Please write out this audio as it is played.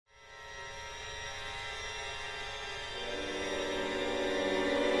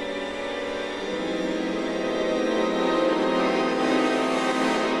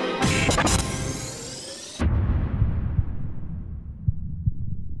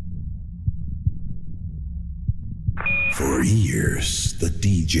For years, the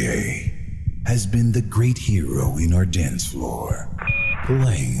DJ has been the great hero in our dance floor,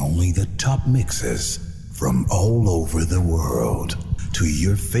 playing only the top mixes from all over the world to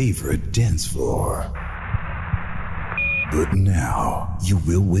your favorite dance floor. But now you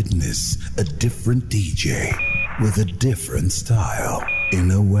will witness a different DJ with a different style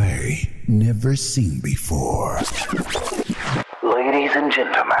in a way never seen before. Ladies and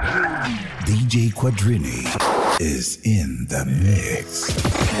gentlemen, DJ Quadrini is in the mix.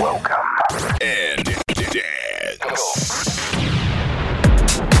 Welcome. And dance.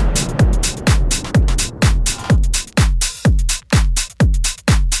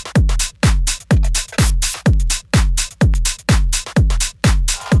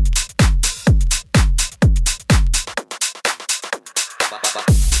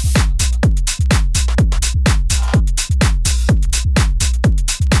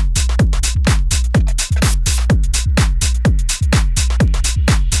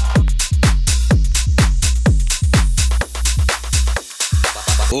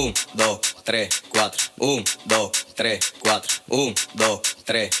 1, 2, 3, 4. 1, 2, 3, 4. 1, 2,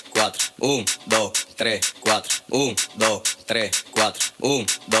 3, 4. 1, 2, 3, 4. 1, 2, 3, 4. 1,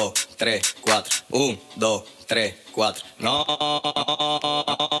 2, 3, 4. 1, 2, 3, 4. No.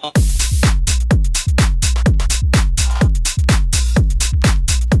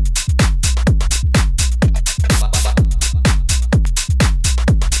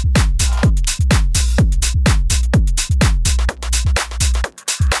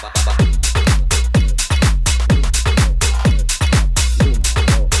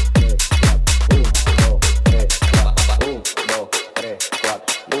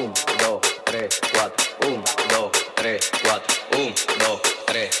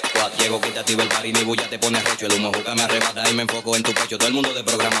 El party, mi bulla te pone recho. El humo juca me arrebata y me enfoco en tu pecho. Todo el mundo de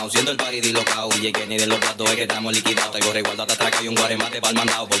programado, siendo el party dislocado. Y que ni de los platos es que estamos liquidados. Traigo resguardo hasta atrás, hay un guaremate pa'l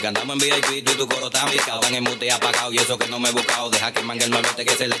mandado. Porque andamos en VIP, tú y tu coro tan picado. Están en mute apagado y eso que no me he buscado. Deja que mangue el malvete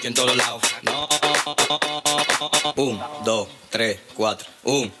que se le eche en todos lados. No. 1, 2, 3, 4.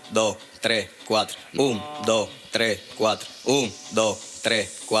 1, 2, 3, 4. 1, 2, 3, 4. 1, 2, 3,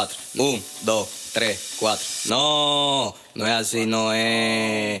 4. 1, 2, 3, 4. No, no es así, no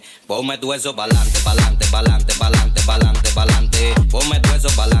es. Ponme tu eso pa'lante, pa'lante, pa'lante, pa'lante, pa'lante, pa'lante. Ponme tu eso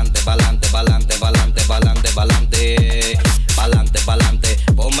pa'lante, pa'lante, pa'lante, pa'lante, pa'lante, pa'lante. Pa'lante, pa'lante.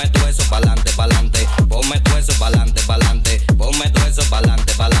 Ponme tu eso pa'lante, pa'lante. Ponme tu eso pa'lante, pa'lante. Ponme tu eso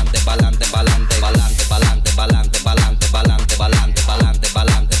pa'lante, pa'lante, pa'lante, pa'lante, pa'lante, pa'lante, pa'lante, pa'lante, pa'lante, pa'lante, pa'lante,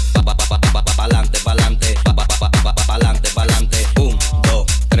 pa'lante, pa'lante, pa'lante, pa'lante, pa'lante. 1, 2,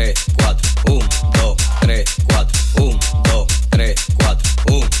 3, 4. 1, 2, 3, 4. 1, 2, 3, 4.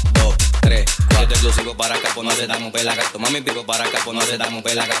 1, 2, 3, 4. Esto exclusivo para acá, pues no se damos pelagato. Mami pico para acá, pues no se damos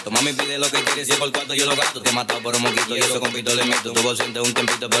pelagato. Mami pide lo que quiere, si es por cuarto yo lo gasto. Te he matado por un moquito y eso con pito le meto. Tuvo siente un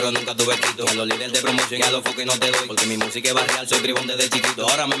tempito, pero nunca tuve quito. A los líderes de promoción y a los foques no te doy. Porque mi música es barrial, soy bribón desde chiquito.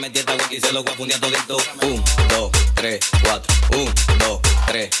 Ahora me metí esta wiki y se lo voy a fundir a todito. 1, 2, 3, 4. 1, 2,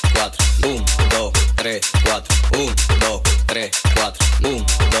 3, 4. 1, 2, 3, 4. 1, 2, 3, 4. 1,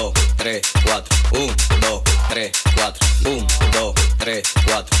 2, 3, 4. 1, 2, 3, 4. 1, 2, 3,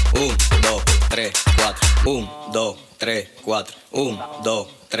 4. 1, 2, 3, 4. 1, 2, 3, 4. 1, 2,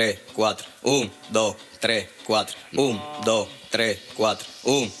 3, 4. 1, 2, 3, 4. 1, 2, 3, 4.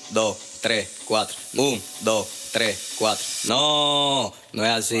 1, 2, 3, 4. 1, 2, 3, 4. No, no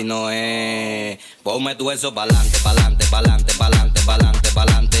es así, no es. Ponme tu eso pa'lante, pa'lante, pa'lante, pa'lante, pa'lante,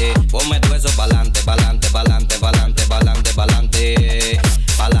 pa'lante. Ponme tu eso pa'lante, pa'lante, pa'lante, pa'lante, pa'lante, pa'lante.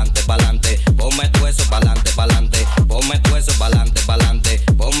 Pa'lante, pa'lante. Ponme tu eso pa'lante, pa'lante. Ponme tu eso pa'lante, pa'lante.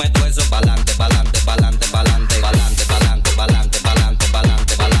 Ponme tu eso pa'lante, pa'lante, pa'lante, pa'lante, pa'lante, pa'lante, pa'lante,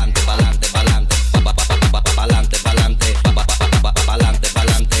 pa'lante, pa'lante, pa'lante, pa'lante, pa'lante, pa'lante, pa'lante, pa'lante,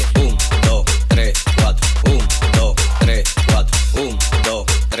 pa'lante. 1, 2, 3, 4. 1, 2, 3, 4. 1, 2,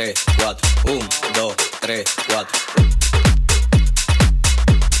 3, 4. 1, 2, 3, 4.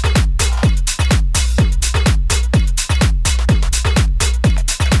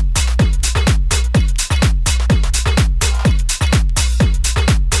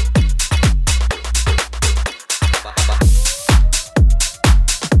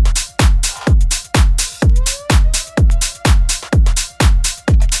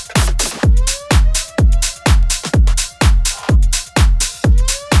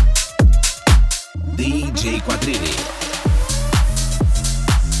 DJ Quadrini.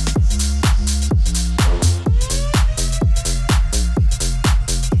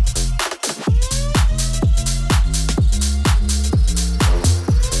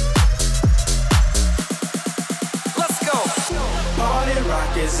 Let's go. Party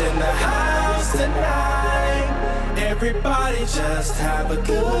rock is in the house tonight. Everybody just have a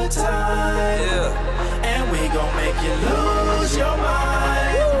good time. Yeah. And we gon' make you lose your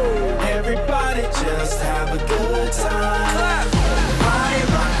mind. Woo. Everybody just have a good time. Clap. Party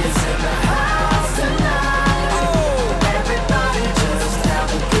rock is in the house tonight. Oh. Everybody just have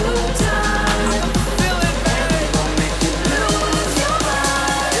a good time. Feel it, baby. And we gon' make you lose your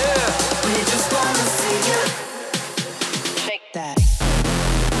mind. Yeah. We just wanna see you shake that.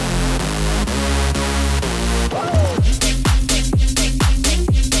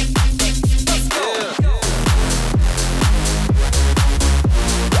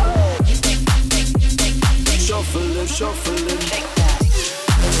 Shuffling.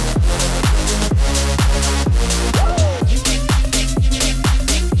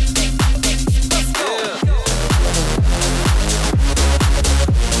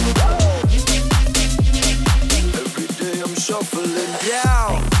 Every day I'm shuffling.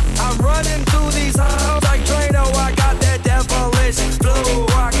 Yeah, I'm running through these halls like Drano. I got that devilish flow,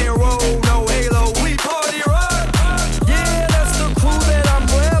 rock and roll, no halo. We party rock. Yeah, that's the crew that I'm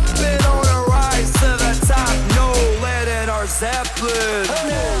repping on a rise to the top. No lead in our Zeppelin.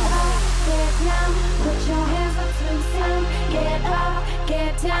 Get up,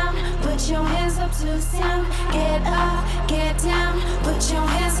 get down, put your hands up to the sound. Get up, get down, put your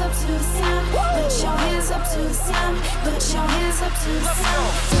hands up to the sound. Put your hands up to the sound. Put your hands up to the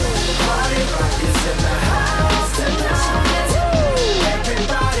sound. Party rock is in the house tonight.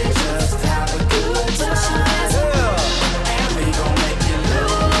 Everybody just have a good time. And we gon' make you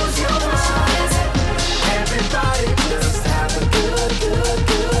lose your mind. Everybody just have a good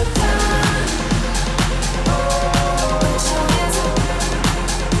time. Put your hands up.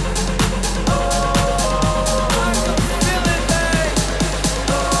 I can feel it, babe.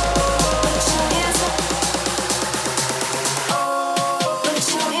 Put your hands up. Put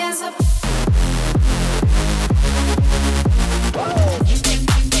your hands up.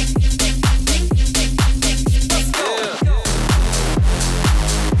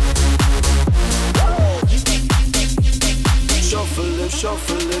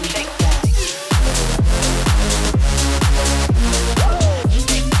 Shuffling.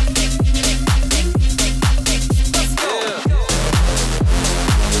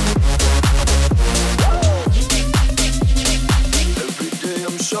 Every day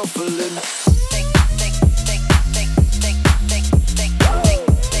I'm shuffling.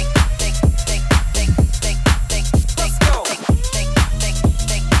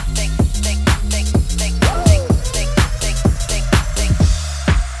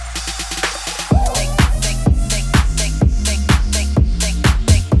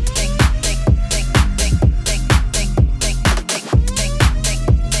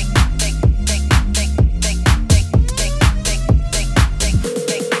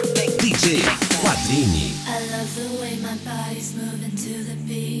 Quadrini. I love the way my body's moving to the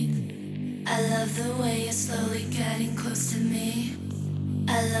beat. I love the way you're slowly getting close to me.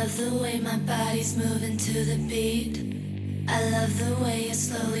 I love the way my body's moving to the beat. I love the way you're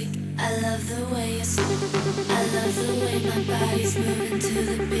slowly. I love the way you're. I love the way my body's moving to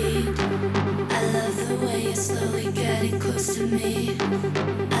the beat. I love the way you're slowly getting close to me.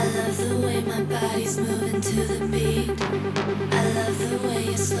 I love the way my body's moving to the beat. I love the way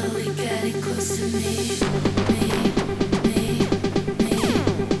you're slowly getting close to me.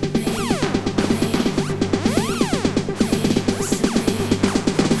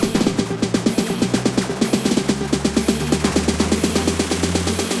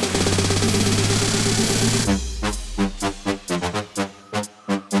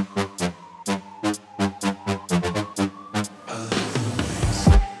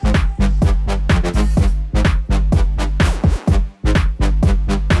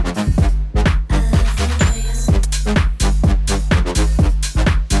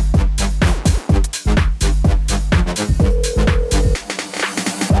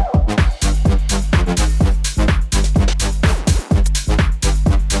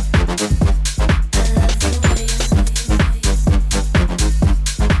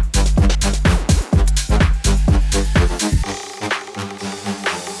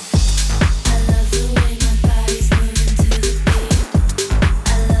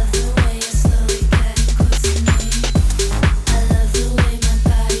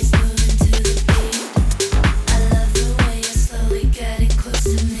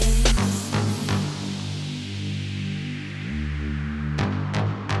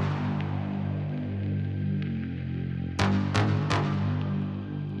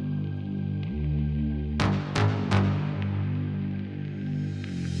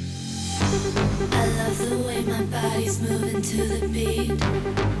 my body's moving to the beat.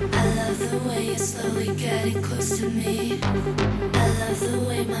 I love the way you're slowly getting close to me. I love the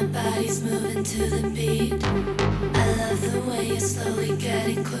way my body's moving to the beat. I love the way you're slowly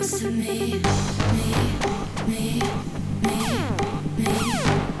getting close to me. Me, me, me, me, me,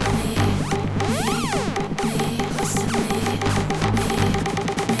 me, close to me.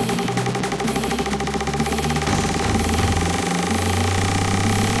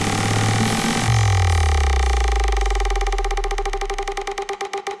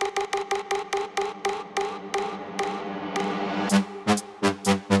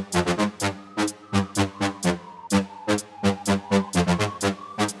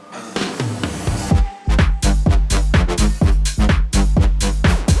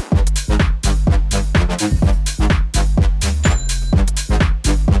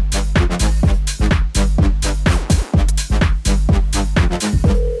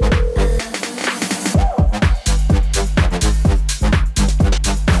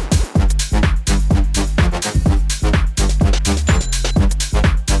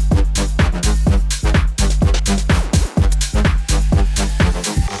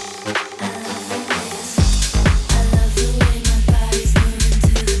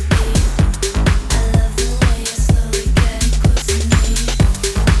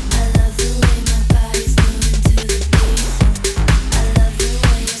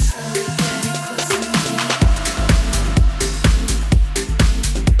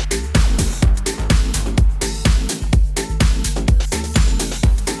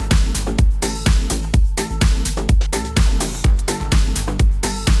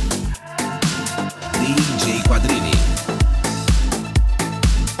 Quadrini.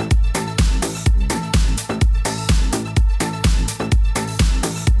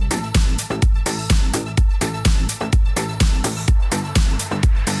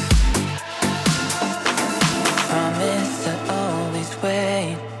 Promise I'll always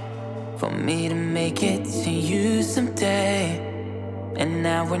wait for me to make it to you someday. And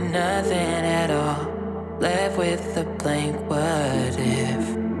now we're nothing at all, left with a blank what if.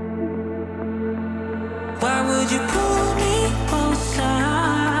 Why would you pull me closer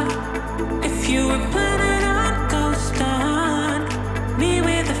if you were planning on ghost on me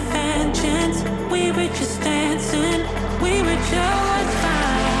with a vengeance? We were just dancing, we were just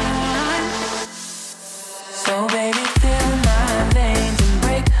fine. So baby, fill my veins and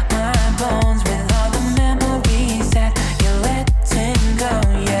break my bones with all the memories that you're letting go.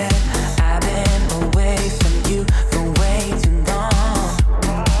 Yeah, I've been away from you for way too long.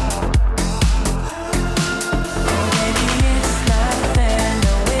 Oh baby, it's not fair,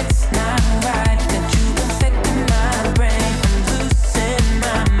 no it's not right that you've affected my brain and losing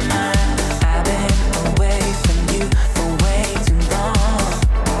my mind. I've been away from you for way too long.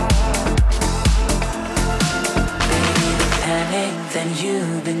 Baby, the panic that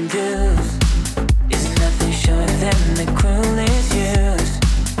you've induced is nothing short than the cruelest use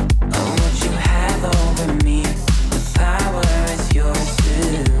of what you have over me. The power is yours to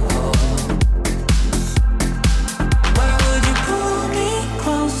hold. Why would you pull me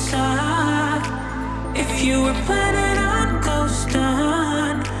closer if you were planning on ghost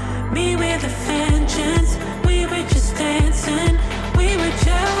on me with a vengeance? We were just dancing, we were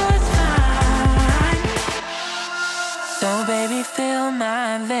just fine. So baby, fill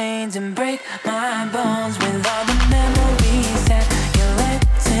my veins and break my bones with all the memories that you're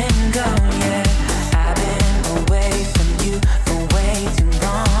letting go. Yeah, I've been away from you for way too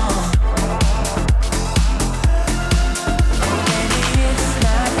long. Oh baby, it's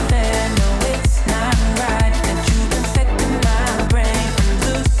not fair, no it's not right that you've infected my brain and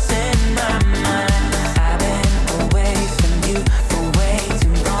losing my mind. I've been away from you for way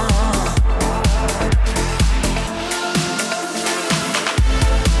too long.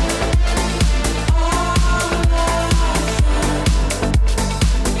 Oh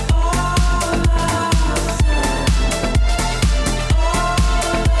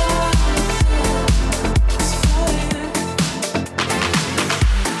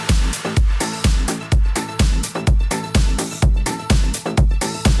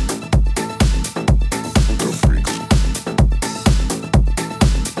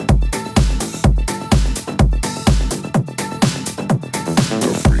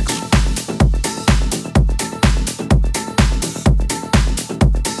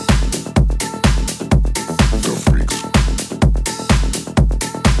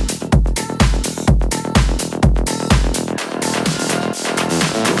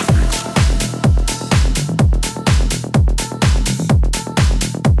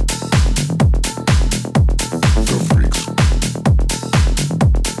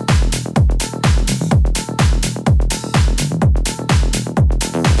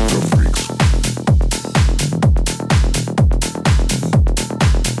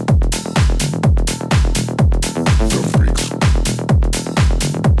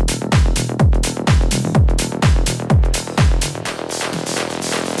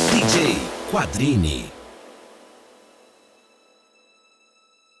DJ Quadrini.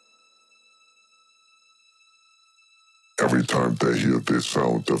 Every time they hear this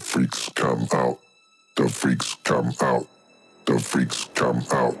sound, the freaks come out. The freaks come out. The freaks come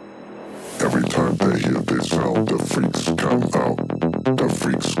out. Every time they hear this sound, the freaks come out. The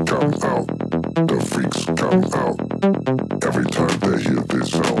freaks come out. The freaks come out. Every time they hear this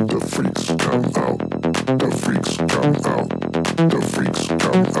sound, the freaks come out. The freaks come out. The freaks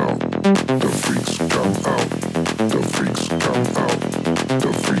come out. The freaks come out. The freaks come out.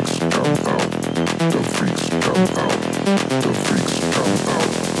 The freaks come out. The freaks come out. The freaks come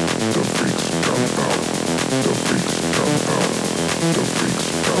out. The freaks come out. The freaks come out. The freaks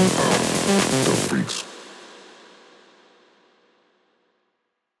come out. The freaks.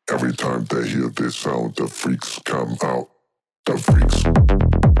 Every time they hear this sound, the freaks come out. The freaks.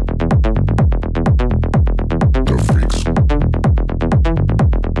 The freaks.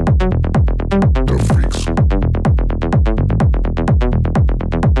 The freaks.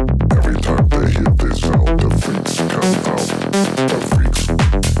 Every time they hear this sound, the freaks come out. The freaks.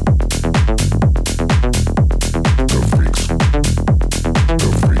 The freaks. The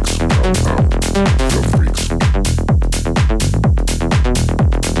freaks come out. The freaks.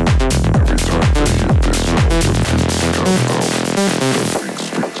 Every time they hear this sound, the freaks come out. The freaks,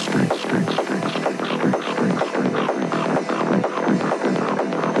 freaks, freaks, freaks, freaks, freaks, freaks, freaks,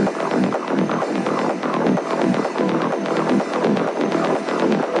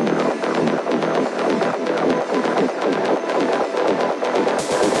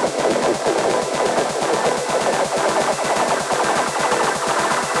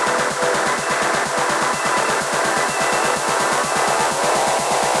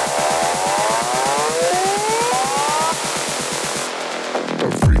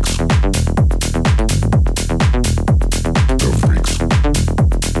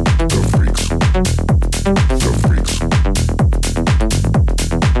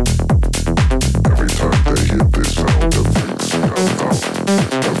 Every time they hear this sound, the freaks come out.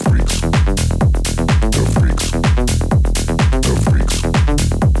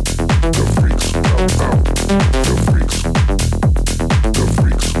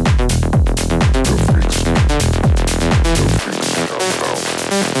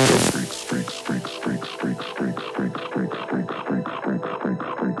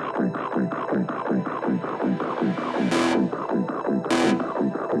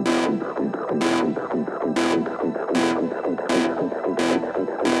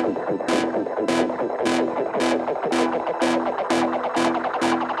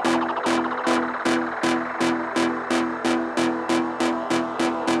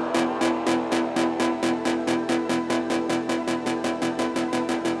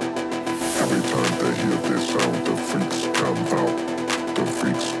 The freaks.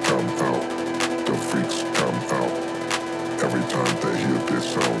 The freaks.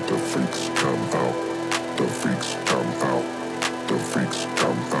 The freaks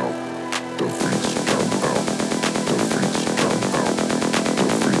come out. The freaks.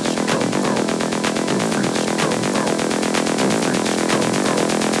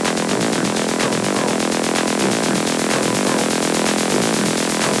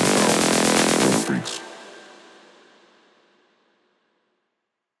 The freaks.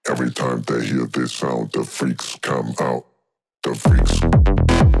 Every time they hear this sound, the freaks come out. The freaks.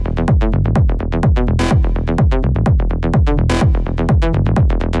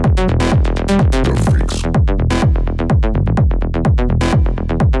 The freaks. The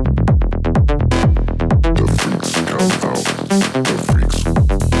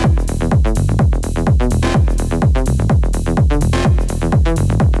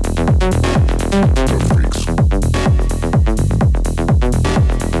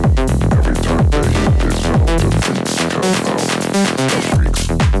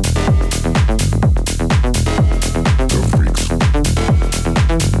freaks.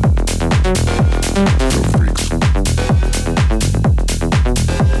 Every time they hear this sound, the freaks come out. The freaks.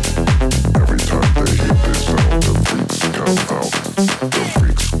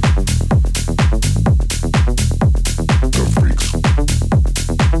 The freaks.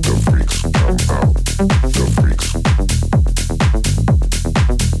 The freaks come out. The freaks.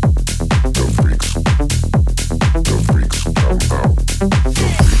 The freaks. The freaks come out. The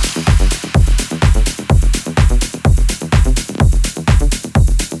freaks.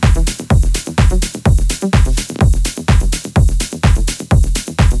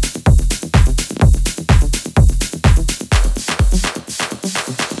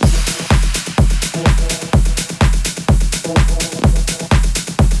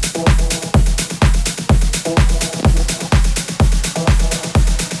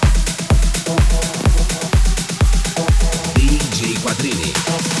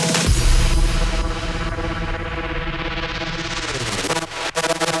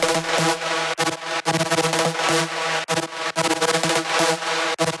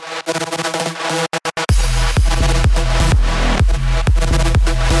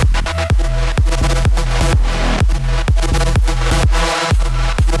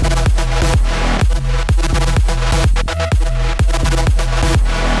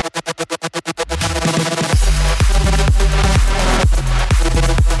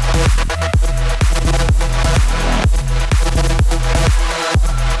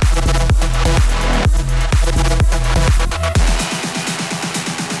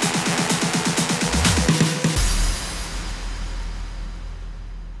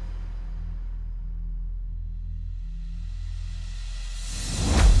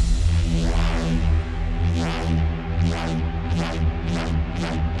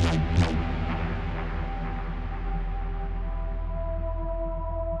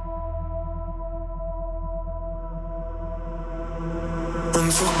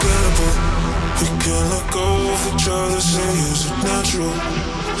 can't let go of each other, say is it natural?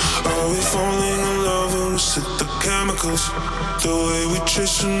 Are we falling in love or is it the chemicals? The way we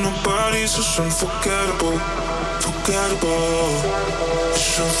chasing our bodies is unforgettable. Forgettable,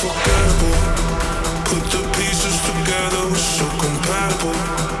 it's unforgettable. Put the pieces together, we're so compatible.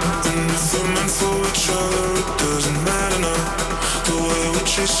 And if we're meant for each other, it doesn't matter now. The way we're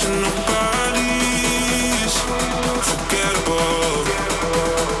chasing our bodies, forgettable.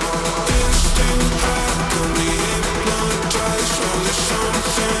 Instant high, got me hypnotized. Only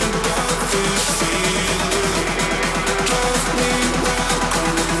something about this feeling. Drive me wild,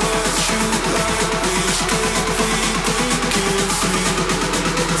 call me what you like. We escape, we breaking free.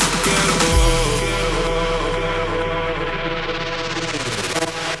 Forgettable.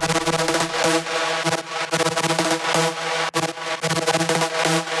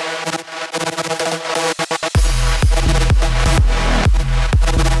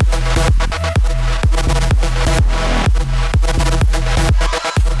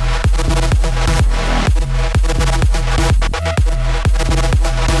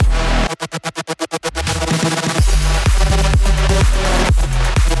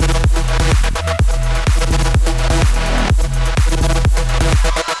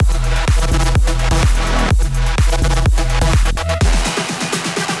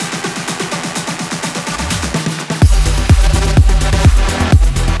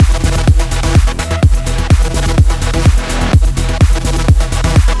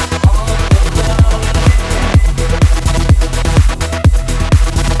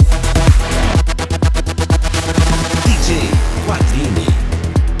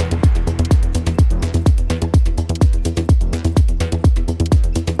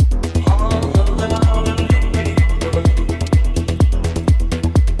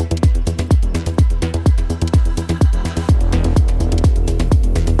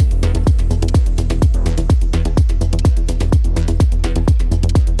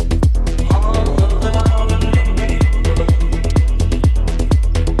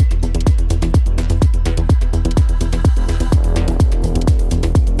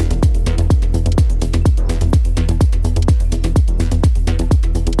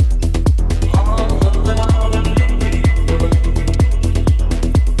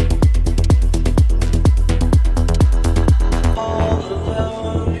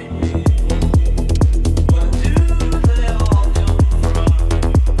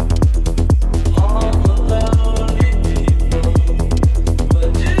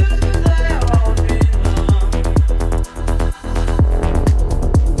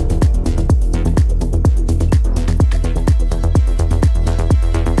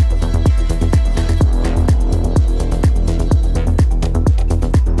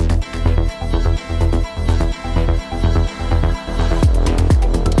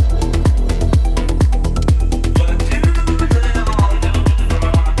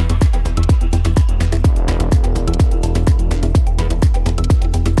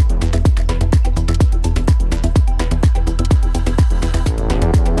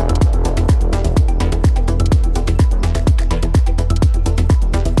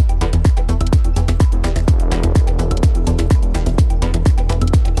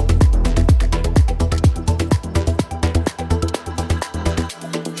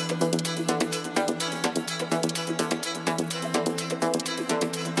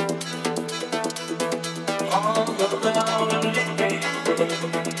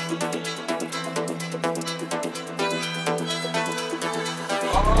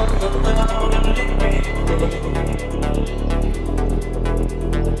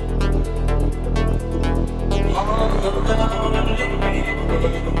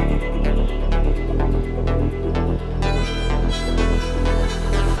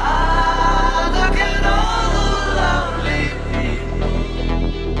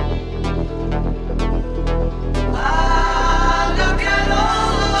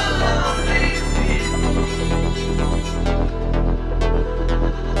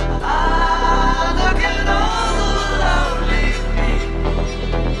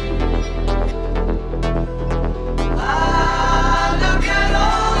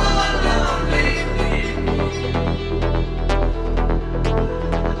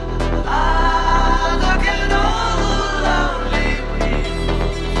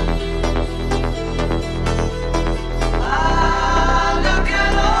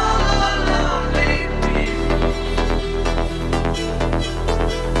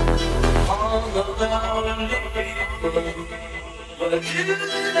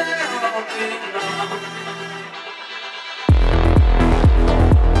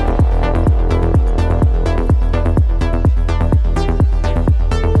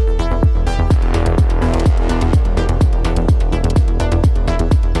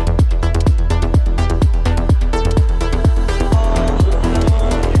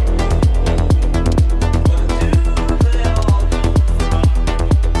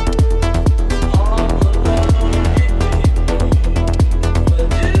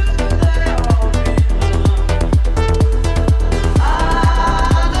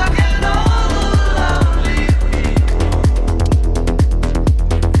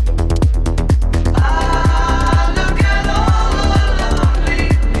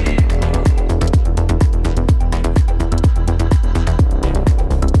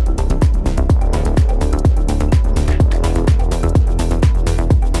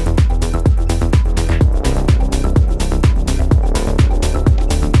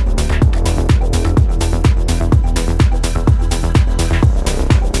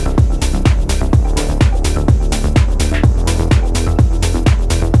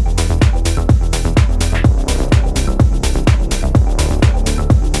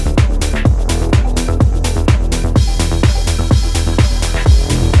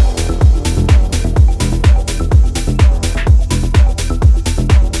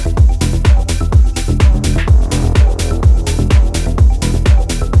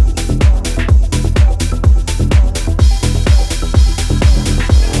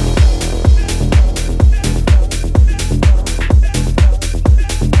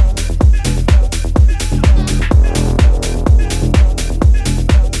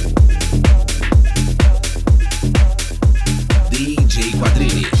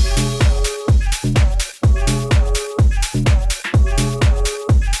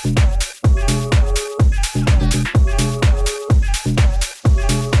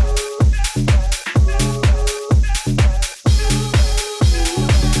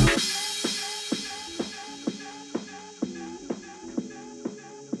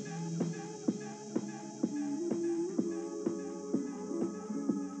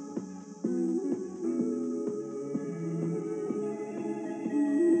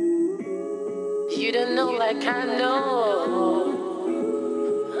 You don't know like I know.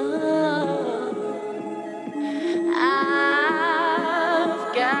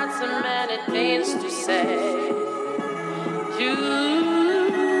 I've got so many things to say. You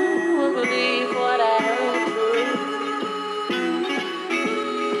won't believe what I heard through.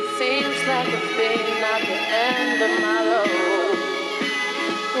 Seems like I've been at the end of my road.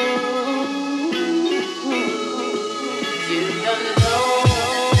 You don't know.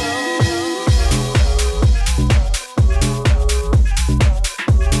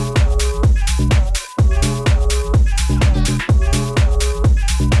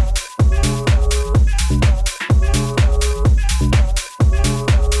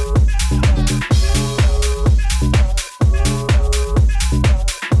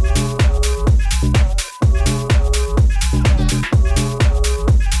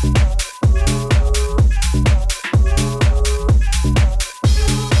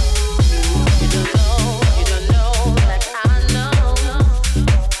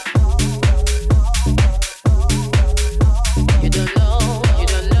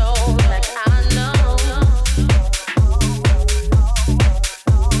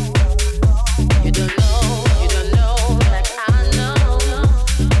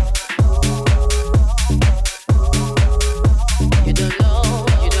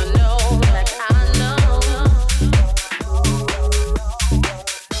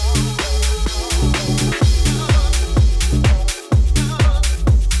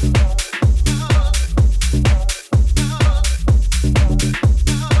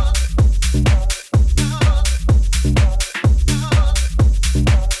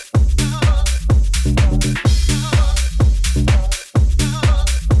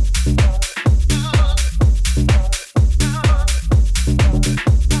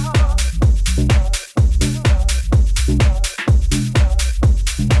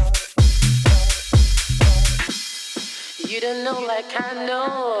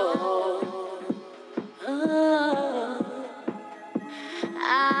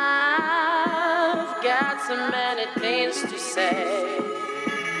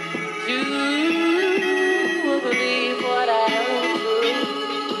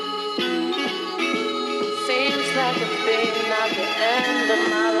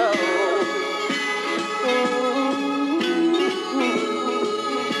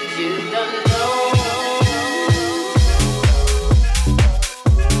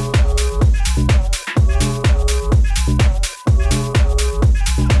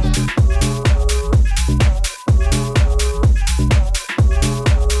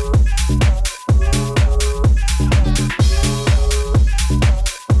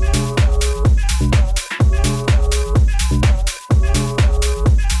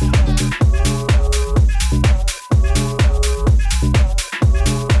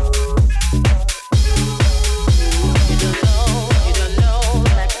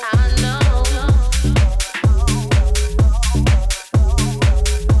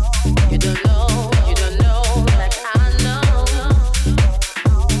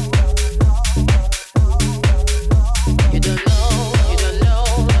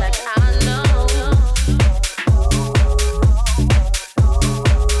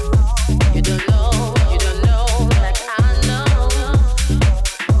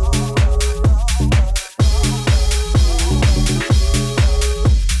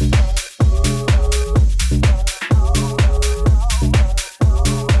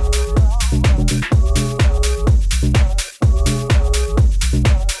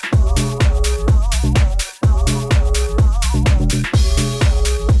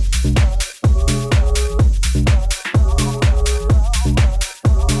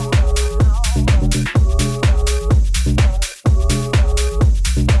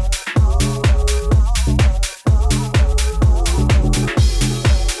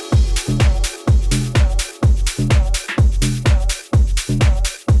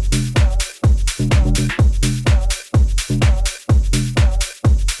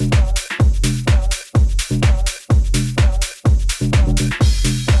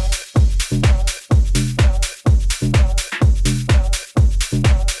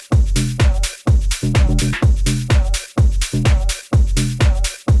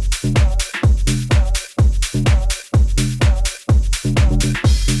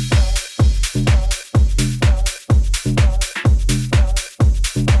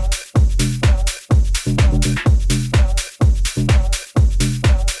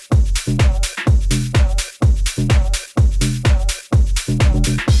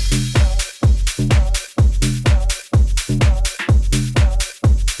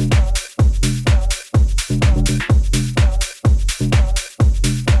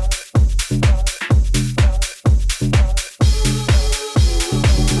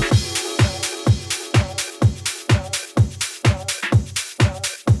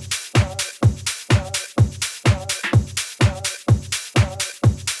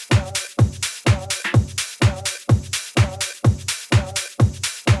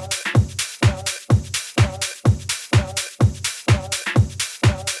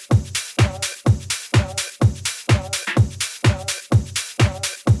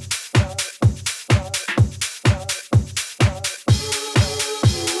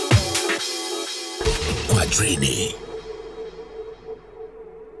 Quadrini.